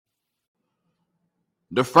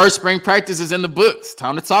The first spring practice is in the books.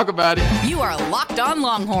 Time to talk about it. You are Locked On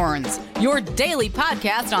Longhorns, your daily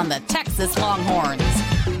podcast on the Texas Longhorns.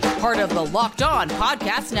 Part of the Locked On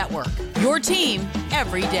Podcast Network, your team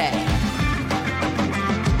every day.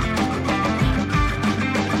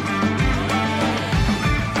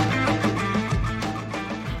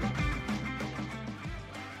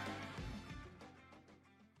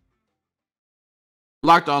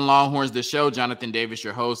 Locked On Longhorns, the show. Jonathan Davis,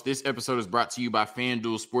 your host. This episode is brought to you by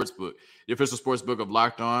FanDuel Sportsbook, the official sportsbook of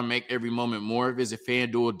Locked On. Make every moment more. Visit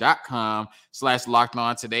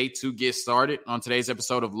FanDuel.com/LockedOn today to get started. On today's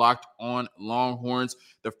episode of Locked On Longhorns,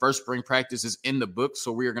 the first spring practice is in the book,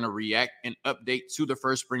 so we are going to react and update to the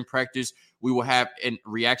first spring practice. We will have a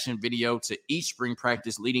reaction video to each spring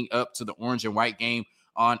practice leading up to the orange and white game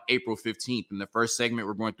on April 15th. In the first segment,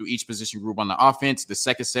 we're going through each position group on the offense. The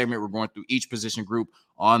second segment, we're going through each position group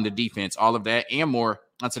on the defense. All of that and more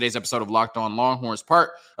on today's episode of Locked On Longhorns, part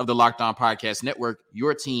of the Locked On Podcast Network,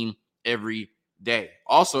 your team every day.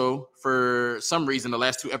 Also, for some reason, the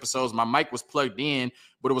last two episodes, my mic was plugged in,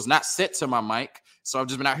 but it was not set to my mic. So I've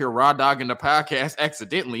just been out here raw dogging the podcast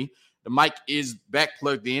accidentally. The mic is back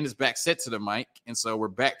plugged in, it's back set to the mic. And so we're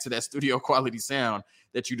back to that studio quality sound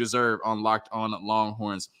that you deserve on Locked On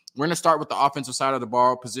Longhorns. We're going to start with the offensive side of the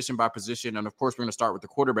ball, position by position. And, of course, we're going to start with the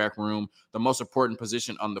quarterback room, the most important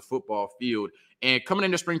position on the football field. And coming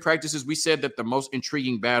into spring practices, we said that the most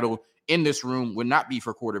intriguing battle in this room would not be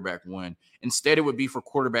for quarterback one. Instead, it would be for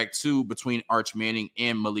quarterback two between Arch Manning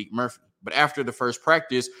and Maalik Murphy. But after the first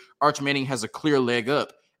practice, Arch Manning has a clear leg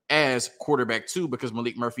up as quarterback two because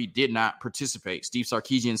Maalik Murphy did not participate. Steve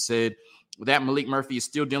Sarkisian said that Maalik Murphy is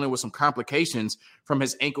still dealing with some complications from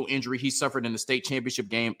his ankle injury he suffered in the state championship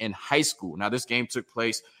game in high school. Now, this game took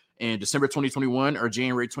place in December 2021 or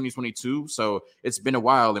January 2022, so it's been a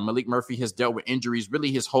while, and Maalik Murphy has dealt with injuries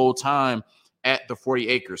really his whole time at the 40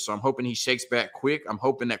 acres. So I'm hoping he shakes back quick. I'm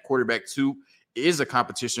hoping that quarterback two is a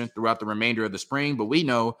competition throughout the remainder of the spring, but we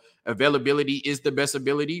know availability is the best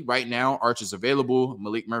ability. Right now, Arch is available.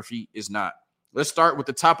 Maalik Murphy is not. Let's start with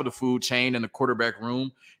the top of the food chain in the quarterback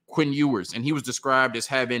room, Quinn Ewers. And he was described as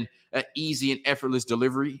having an easy and effortless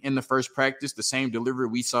delivery in the first practice, the same delivery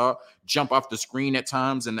we saw jump off the screen at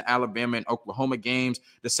times in the Alabama and Oklahoma games,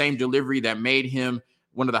 the same delivery that made him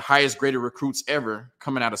one of the highest graded recruits ever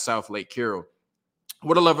coming out of South Lake Carroll.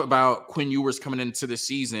 What I love about Quinn Ewers coming into the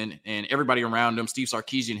season, and everybody around him, Steve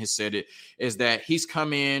Sarkisian has said it, is that he's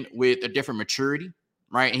come in with a different maturity,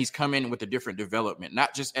 right? And he's come in with a different development,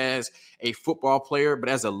 not just as a football player, but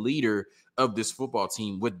as a leader of this football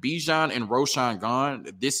team. With Bijan and Roschon gone,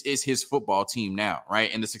 this is his football team now, right?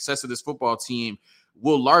 And the success of this football team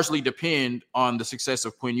will largely depend on the success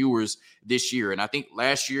of Quinn Ewers this year. And I think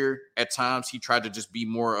last year, at times, he tried to just be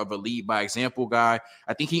more of a lead by example guy.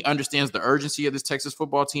 I think he understands the urgency of this Texas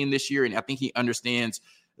football team this year, and I think he understands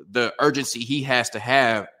the urgency he has to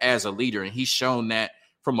have as a leader. And he's shown that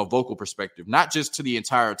from a vocal perspective, not just to the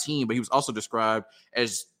entire team, but he was also described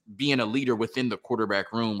as being a leader within the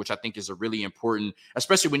quarterback room, which I think is a really important,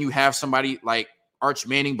 especially when you have somebody like Arch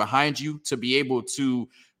Manning behind you to be able to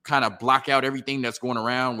kind of block out everything that's going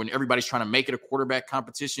around when everybody's trying to make it a quarterback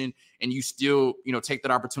competition, and you still, take that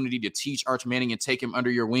opportunity to teach Arch Manning and take him under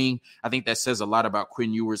your wing. I think that says a lot about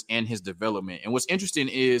Quinn Ewers and his development. And what's interesting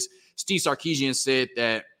is Steve Sarkisian said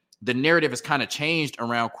that the narrative has kind of changed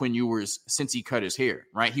around Quinn Ewers since he cut his hair,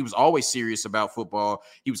 right? He was always serious about football.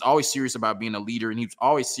 He was always serious about being a leader, and he was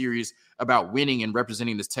always serious about winning and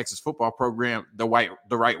representing this Texas football program the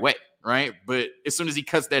right way, right? But as soon as he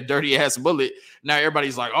cuts that dirty ass mullet, now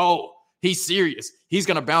everybody's like, oh, he's serious. He's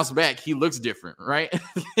going to bounce back. He looks different, right?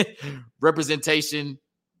 Representation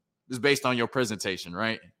is based on your presentation,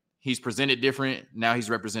 right? He's presented different. Now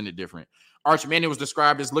he's represented different. Arch Manning was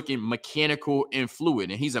described as looking mechanical and fluid,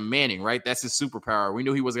 and he's a Manning, right? That's his superpower. We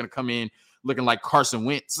knew he wasn't going to come in looking like Carson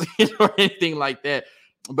Wentz or anything like that.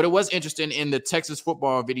 But it was interesting in the Texas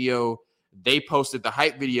football video, they posted the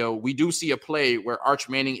hype video. We do see a play where Arch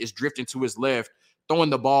Manning is drifting to his left, throwing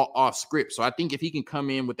the ball off script. So I think if he can come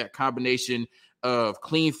in with that combination of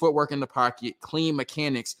clean footwork in the pocket, clean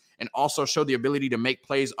mechanics, and also show the ability to make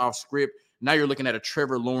plays off script, now you're looking at a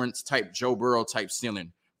Trevor Lawrence type, Joe Burrow type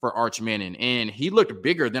ceiling for Arch Manning. And he looked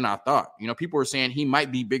bigger than I thought. People were saying he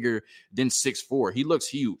might be bigger than 6'4". He looks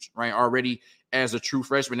huge, right? Already as a true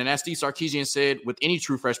freshman. And as Steve Sarkisian said, with any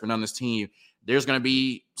true freshman on this team, there's going to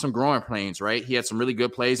be some growing pains, right? He had some really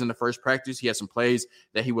good plays in the first practice. He had some plays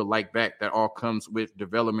that he would like back. That all comes with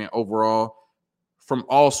development overall. From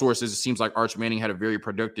all sources, it seems like Arch Manning had a very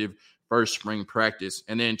productive first spring practice.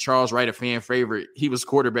 And then Charles Wright, a fan favorite, he was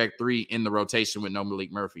quarterback 3 in the rotation with no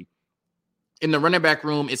Maalik Murphy. In the running back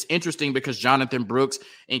room, it's interesting because Jonathan Brooks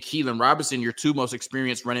and Keelan Robinson, your two most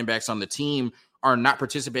experienced running backs on the team, are not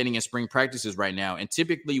participating in spring practices right now. And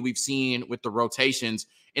typically we've seen with the rotations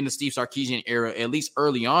in the Steve Sarkisian era, at least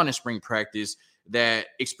early on in spring practice, that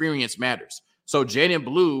experience matters. So Jaden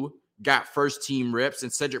Blue got first team reps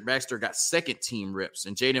and Cedric Baxter got second team reps.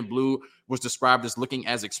 And Jaden Blue was described as looking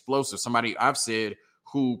as explosive, somebody I've said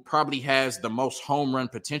who probably has the most home run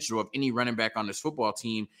potential of any running back on this football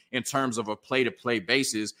team in terms of a play-to-play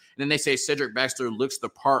basis. And then they say Cedric Baxter looks the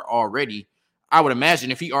part already. I would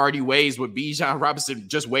imagine if he already weighs what Bijan Robinson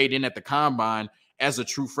just weighed in at the combine as a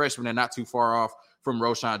true freshman and not too far off from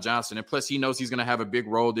Roschon Johnson. And plus, he knows he's going to have a big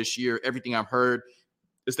role this year. Everything I've heard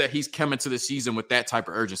is that he's coming to the season with that type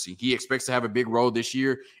of urgency. He expects to have a big role this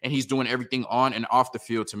year, and he's doing everything on and off the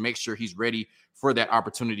field to make sure he's ready for that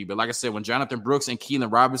opportunity. But like I said, when Jonathan Brooks and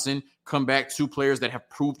Keelan Robinson come back, two players that have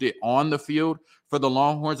proved it on the field for the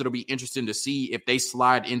Longhorns, it'll be interesting to see if they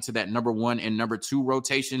slide into that number 1 and number 2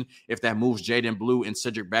 rotation, if that moves Jaden Blue and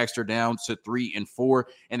Cedric Baxter down to 3 and 4,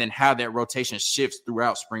 and then how that rotation shifts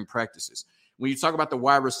throughout spring practices. When you talk about the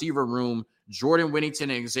wide receiver room, Jordan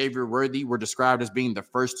Whittington and Xavier Worthy were described as being the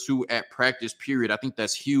first two at practice, period. I think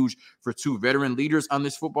that's huge for two veteran leaders on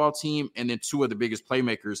this football team and then two of the biggest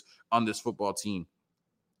playmakers on this football team.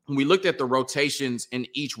 When we looked at the rotations in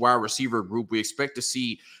each wide receiver group, we expect to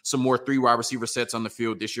see some more 3 wide receiver sets on the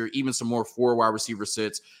field this year, even some more 4 wide receiver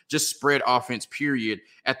sets, just spread offense, period.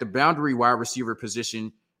 At the boundary wide receiver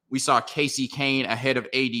position, we saw Casey Kane ahead of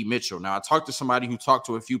A.D. Mitchell. Now, I talked to somebody who talked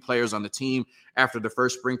to a few players on the team after the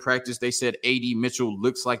first spring practice. They said A.D. Mitchell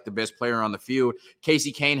looks like the best player on the field.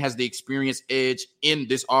 Casey Kane has the experience edge in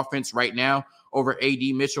this offense right now over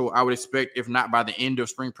A.D. Mitchell. I would expect, if not by the end of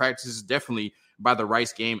spring practices, definitely by the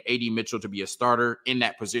Rice game, A.D. Mitchell to be a starter in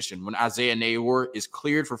that position. When Isaiah Nayor is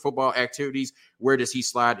cleared for football activities, where does he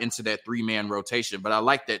slide into that 3-man rotation? But I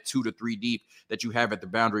like that 2 to 3 deep that you have at the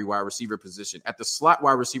boundary wide receiver position. At the slot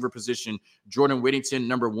wide receiver position, Jordan Whittington,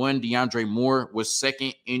 number 1, DeAndre Moore was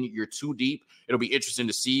second in your 2 deep. It'll be interesting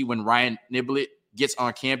to see when Ryan Niblett gets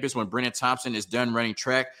on campus, when Brennan Thompson is done running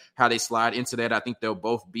track, how they slide into that. I think they'll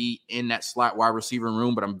both be in that slot wide receiver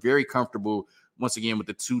room, but I'm very comfortable once again with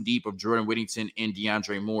the 2 deep of Jordan Whittington and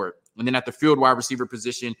DeAndre Moore. And then at the field wide receiver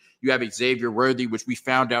position, you have Xavier Worthy, which we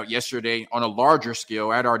found out yesterday on a larger scale.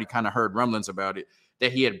 I'd already kind of heard rumblings about it,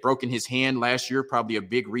 that he had broken his hand last year, probably a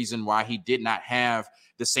big reason why he did not have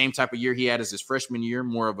the same type of year he had as his freshman year,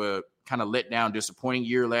 more of a kind of let down, disappointing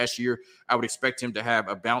year last year. I would expect him to have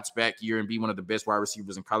a bounce back year and be one of the best wide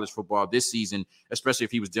receivers in college football this season, especially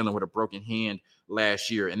if he was dealing with a broken hand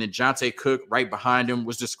last year. And then Jonte Cook right behind him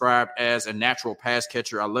was described as a natural pass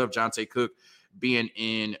catcher. I love Jonte Cook being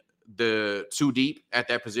in the 2 deep at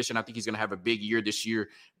that position. I think he's going to have a big year this year.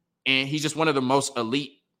 And he's just one of the most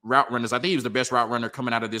elite route runners. I think he was the best route runner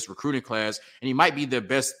coming out of this recruiting class, and he might be the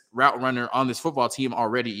best route runner on this football team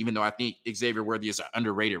already, even though I think Xavier Worthy is an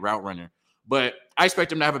underrated route runner. But I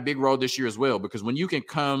expect him to have a big role this year as well, because when you can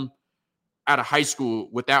come out of high school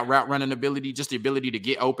without route running ability, just the ability to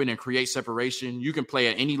get open and create separation, you can play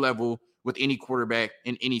at any level with any quarterback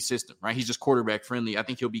in any system, right? He's just quarterback friendly. I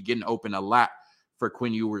think he'll be getting open a lot for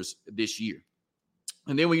Quinn Ewers this year.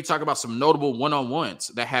 And then when you talk about some notable one-on-ones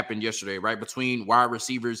that happened yesterday, right, between wide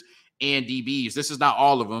receivers and DBs, this is not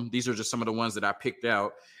all of them. These are just some of the ones that I picked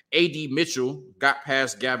out. A.D. Mitchell got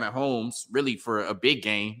past Gavin Holmes really for a big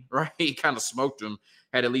game, right? He kind of smoked him,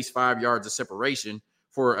 had at least 5 yards of separation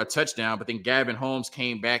for a touchdown, but then Gavin Holmes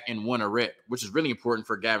came back and won a rep, which is really important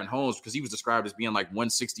for Gavin Holmes because he was described as being like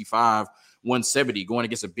 165, 170, going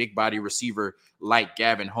against a big body receiver like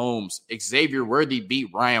Gavin Holmes. Xavier Worthy beat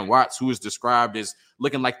Ryan Watts, who is described as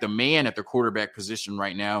looking like the man at the quarterback position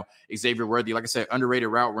right now. Xavier Worthy, like I said, underrated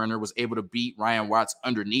route runner, was able to beat Ryan Watts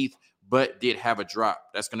underneath, but did have a drop.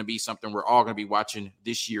 That's going to be something we're all going to be watching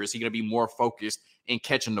this year. Is he going to be more focused in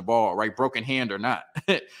catching the ball, right? Broken hand or not.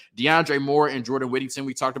 DeAndre Moore and Jordan Whittington,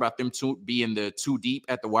 we talked about them two being the 2 deep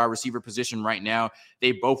at the wide receiver position right now.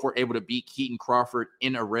 They both were able to beat Keaton Crawford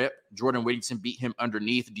in a rep. Jordan Whittington beat him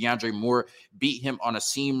underneath. DeAndre Moore beat him on a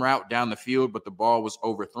seam route down the field, but the ball was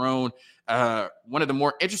overthrown. One of the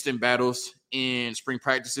more interesting battles in spring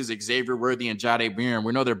practices, Xavier Worthy and Jahdae Barron.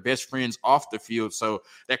 We know they're best friends off the field, so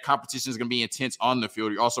that competition is going to be intense on the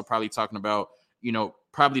field. You're also probably talking about,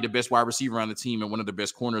 probably the best wide receiver on the team and one of the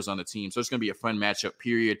best corners on the team. So it's going to be a fun matchup,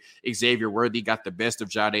 period. Xavier Worthy got the best of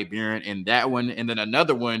Jahdae Barron in that one. And then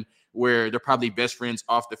another one where they're probably best friends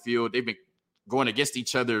off the field. They've been going against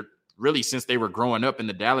each other really since they were growing up in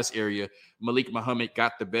the Dallas area, Malik Muhammad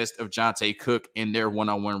got the best of Jonte Cook in their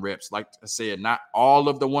one-on-one reps. Like I said, not all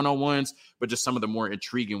of the one-on-ones, but just some of the more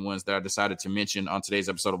intriguing ones that I decided to mention on today's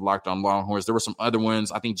episode of Locked On Longhorns. There were some other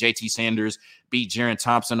ones. I think JT Sanders beat Jaron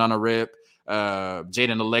Thompson on a rep.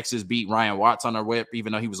 Jaden Alexis beat Ryan Watts on a rep,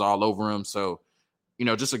 even though he was all over him. So,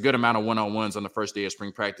 just a good amount of one-on-ones on the first day of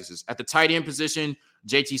spring practices. At the tight end position,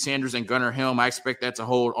 JT Sanders and Gunnar Helm, I expect that to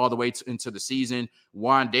hold all the way into the season.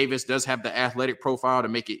 Juan Davis does have the athletic profile to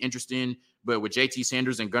make it interesting, but with JT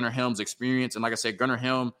Sanders and Gunnar Helm's experience, and like I said, Gunnar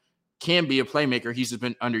Helm can be a playmaker. He's just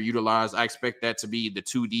been underutilized. I expect that to be the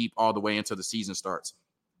two deep all the way until the season starts.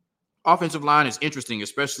 Offensive line is interesting,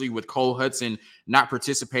 especially with Cole Hudson not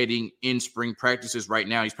participating in spring practices right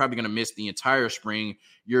now. He's probably going to miss the entire spring.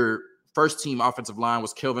 Your first team offensive line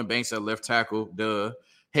was Kelvin Banks at left tackle,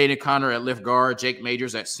 Hayden Conner at left guard, Jake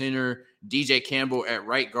Majors at center, DJ Campbell at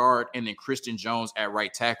right guard, and then Christian Jones at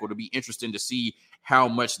right tackle. It'll be interesting to see how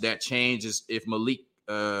much that changes if Malik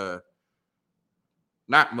Agbo,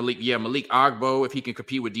 if he can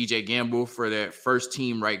compete with DJ Gamble for that first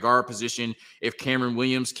team right guard position. If Cameron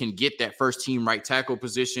Williams can get that first team right tackle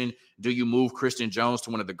position, do you move Christian Jones to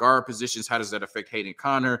one of the guard positions? How does that affect Hayden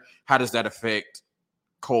Conner? How does that affect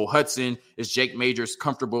Cole Hudson? Is Jake Majors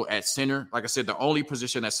comfortable at center? Like I said, the only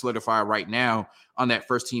position that's solidified right now on that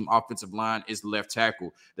first team offensive line is left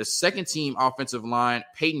tackle. The second team offensive line,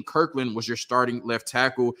 Peyton Kirkland was your starting left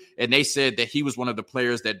tackle, and they said that he was one of the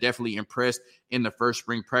players that definitely impressed in the first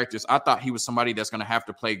spring practice. I thought he was somebody that's going to have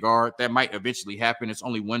to play guard. That might eventually happen. It's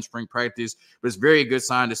only one spring practice, but it's a very good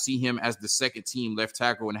sign to see him as the second team left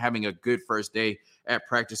tackle and having a good first day at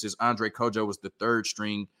practices. Andre Kojo was the third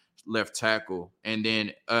string left tackle. And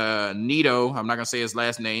then Nito, I'm not going to say his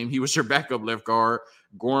last name, he was your backup left guard.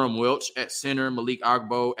 Gorham Welch at center, Malik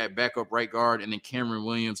Agbo at backup right guard, and then Cameron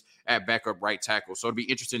Williams at backup right tackle. So it'll be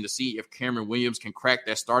interesting to see if Cameron Williams can crack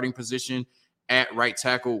that starting position at right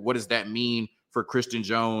tackle. What does that mean for Christian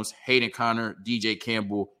Jones, Hayden Conner, DJ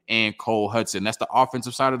Campbell, and Cole Hudson? That's the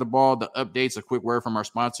offensive side of the ball. The updates, a quick word from our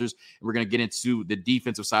sponsors. And we're going to get into the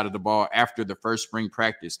defensive side of the ball after the first spring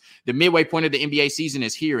practice. The midway point of the NBA season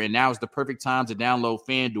is here, and now is the perfect time to download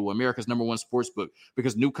FanDuel, America's #1 sportsbook,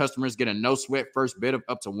 because new customers get a no-sweat first bet of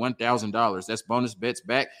up to $1,000. That's bonus bets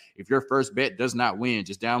back if your first bet does not win.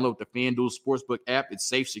 Just download the FanDuel Sportsbook app. It's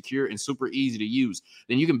safe, secure, and super easy to use.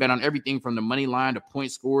 Then you can bet on everything from the money line to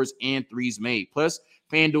point scores and threes made. Plus,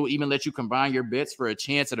 FanDuel even lets you combine your bets for a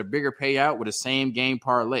chance at a bigger payout with a same-game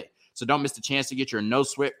parlay. So don't miss the chance to get your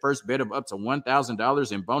no-sweat first bet of up to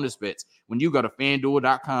 $1,000 in bonus bets when you go to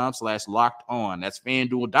FanDuel.com/locked-on. That's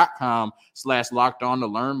FanDuel.com/locked-on to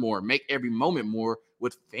learn more. Make every moment more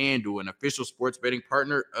with FanDuel, an official sports betting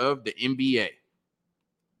partner of the NBA.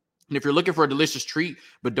 And if you're looking for a delicious treat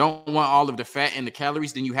but don't want all of the fat and the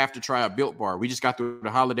calories, then you have to try a Built Bar. We just got through the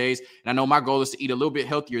holidays, and I know my goal is to eat a little bit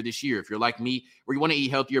healthier this year. If you're like me, where you want to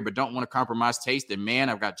eat healthier but don't want to compromise taste, then man,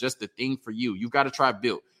 I've got just the thing for you. You've got to try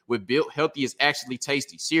Built. With Built, healthy is actually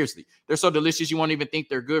tasty. Seriously, they're so delicious you won't even think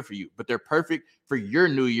they're good for you, but they're perfect for your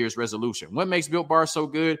New Year's resolution. What makes Built Bars so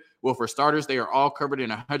good? Well, for starters, they are all covered in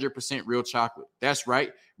 100% real chocolate. That's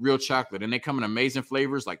right, real chocolate. And they come in amazing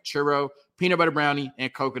flavors like churro, peanut butter brownie,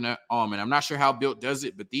 and coconut almond. I'm not sure how Built does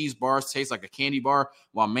it, but these bars taste like a candy bar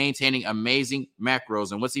while maintaining amazing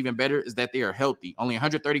macros. And what's even better is that they are healthy. Only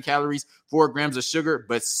 130 calories, 4 grams of sugar,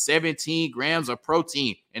 but 17 grams of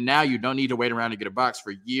protein. And now you don't need to wait around to get a box.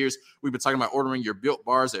 For years, we've been talking about ordering your Built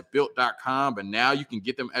Bars at Built.com, but now you can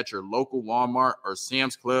get them at your local Walmart or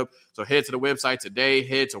Sam's Club. So head to the website today,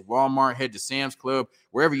 head to Walmart, head to Sam's Club,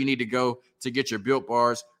 wherever you need to go to get your Built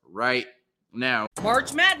Bars right now.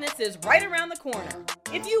 March Madness is right around the corner.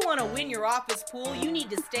 If you want to win your office pool, you need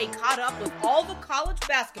to stay caught up with all the college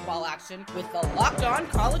basketball action with the Locked On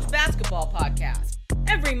College Basketball Podcast.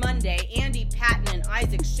 Every Monday, Andy Patton and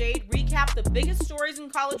Isaac Shade recap the biggest stories in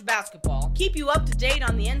college basketball, keep you up to date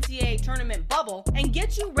on the NCAA tournament bubble, and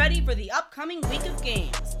get you ready for the upcoming week of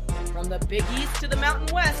games. From the Big East to the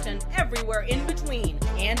Mountain West and everywhere in between,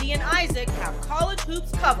 Andy and Isaac have college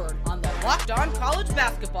hoops covered on the Locked On College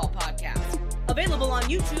Basketball Podcast. Available on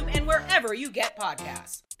YouTube and wherever you get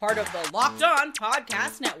podcasts. Part of the Locked On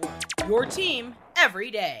Podcast Network. Your team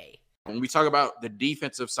every day. When we talk about the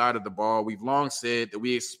defensive side of the ball, we've long said that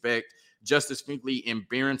we expect Justice Finkley and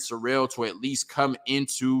Barron Sorrell to at least come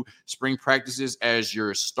into spring practices as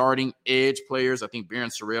your starting edge players. I think Barron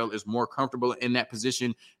Sorrell is more comfortable in that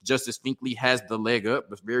position. Justice Finkley has the leg up,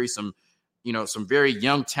 but some very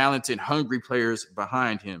young, talented, hungry players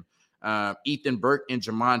behind him. Ethan Burke and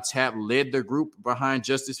Jamon Tapp led the group behind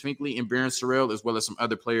Justice Finkley and Barron Sorrell, as well as some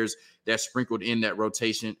other players that sprinkled in that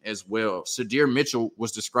rotation as well. Sadir Mitchell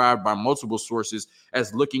was described by multiple sources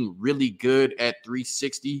as looking really good at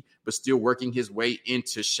 360, but still working his way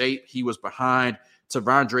into shape. He was behind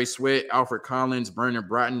Tavondre Sweat, Alfred Collins, Vernon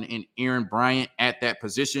Broughton, and Aaron Bryant at that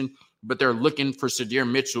position, but they're looking for Sadir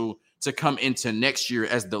Mitchell to come into next year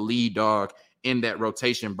as the lead dog in that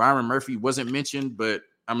rotation. Byron Murphy wasn't mentioned, but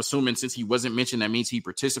I'm assuming since he wasn't mentioned, that means he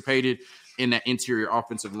participated in that interior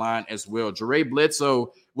offensive line as well. Jere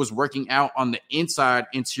Bledsoe was working out on the inside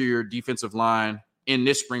interior defensive line in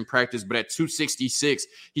this spring practice, but at 266,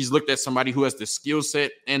 he's looked at somebody who has the skill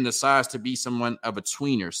set and the size to be someone of a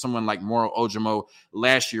tweener, someone like Moro Ojomo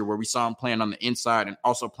last year, where we saw him playing on the inside and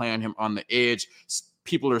also playing him on the edge.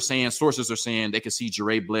 People are saying, sources are saying they could see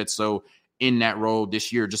Jere Bledsoe in that role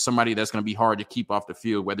this year, just somebody that's going to be hard to keep off the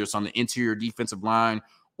field, whether it's on the interior defensive line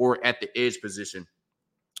or at the edge position.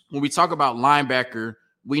 When we talk about linebacker,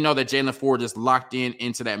 we know that Jaylan Ford is locked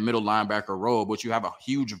into that middle linebacker role, but you have a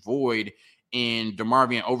huge void in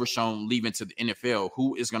DeMarvion Overshown leaving to the NFL.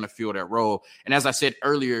 Who is going to fill that role? And as I said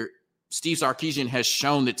earlier, Steve Sarkisian has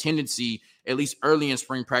shown the tendency, at least early in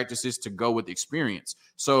spring practices, to go with experience.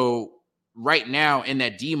 So right now in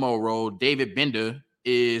that demo role, David Benda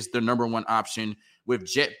is the number one option, with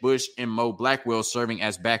Jet Bush and Mo Blackwell serving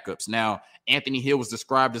as backups. Now, Anthony Hill was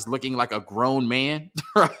described as looking like a grown man,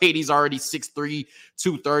 right? He's already 6'3",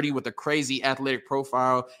 230 with a crazy athletic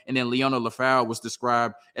profile. And then Leona LaFau was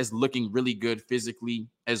described as looking really good physically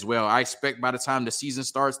as well. I expect by the time the season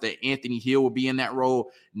starts that Anthony Hill will be in that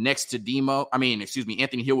role next to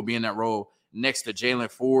Anthony Hill will be in that role next to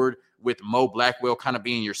Jaylan Ford, with Mo Blackwell kind of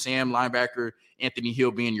being your Sam linebacker, Anthony Hill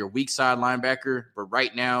being your weak side linebacker. But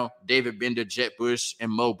right now, David Benda, Jet Bush,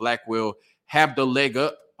 and Mo Blackwell have the leg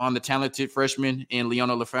up on the talented freshman in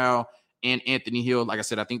Leona LaFau and Anthony Hill. Like I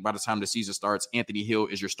said, I think by the time the season starts, Anthony Hill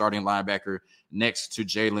is your starting linebacker next to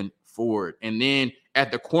Jaylan Ford. And then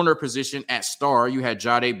at the corner position at star, you had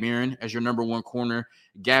Jahdae Barron as your number one corner,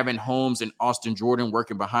 Gavin Holmes and Austin Jordan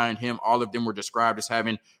working behind him. All of them were described as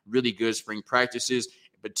having really good spring practices.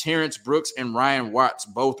 But Terrence Brooks and Ryan Watts,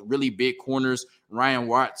 both really big corners. Ryan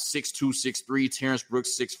Watts, 6'2", 6'3", Terrence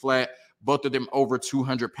Brooks, 6 flat. Both of them over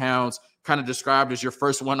 200 pounds, kind of described as your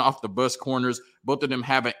first one off the bus corners. Both of them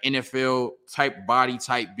have an NFL-type body,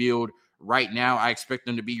 type build. Right now, I expect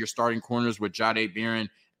them to be your starting corners with Jahdae Barron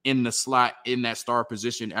in the slot in that star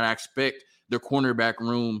position. And I expect the cornerback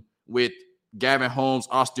room with Gavin Holmes,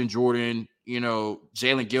 Austin Jordan,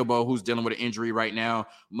 Jalen Gilbo, who's dealing with an injury right now,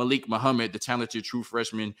 Malik Muhammad, the talented true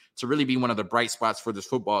freshman, to really be one of the bright spots for this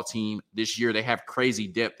football team this year. They have crazy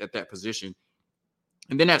depth at that position.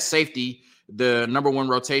 And then at safety, the number one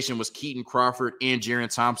rotation was Keaton Crawford and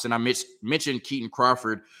Jaron Thompson. I mentioned Keaton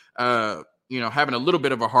Crawford, having a little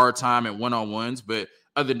bit of a hard time at one-on-ones, but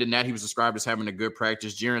other than that, he was described as having a good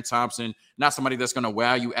practice. Jaron Thompson, not somebody that's going to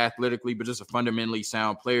wow you athletically, but just a fundamentally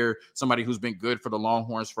sound player, somebody who's been good for the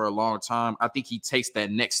Longhorns for a long time. I think he takes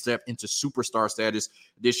that next step into superstar status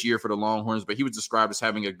this year for the Longhorns, but he was described as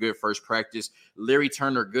having a good first practice. Larry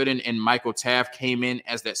Turner Gooden and Michael Taft came in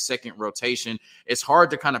as that second rotation. It's hard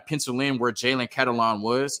to kind of pencil in where Jalen Catalon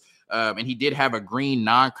was, and he did have a green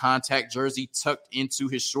non-contact jersey tucked into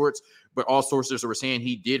his shorts, but all sources were saying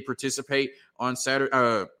he did participate on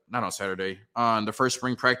on the first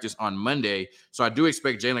spring practice on Monday. So I do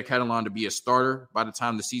expect Jalen Catalon to be a starter by the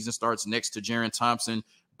time the season starts next to Jaron Thompson.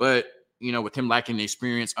 But, with him lacking the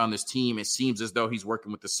experience on this team, it seems as though he's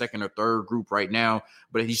working with the second or third group right now,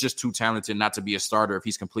 but he's just too talented not to be a starter if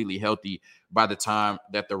he's completely healthy by the time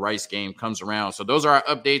that the Rice game comes around. So those are our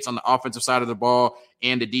updates on the offensive side of the ball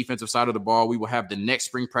and the defensive side of the ball. We will have the next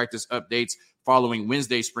spring practice updates following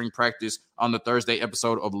Wednesday spring practice on the Thursday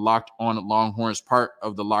episode of Locked On Longhorns, part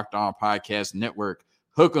of the Locked On Podcast Network.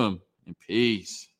 Hook 'em and peace.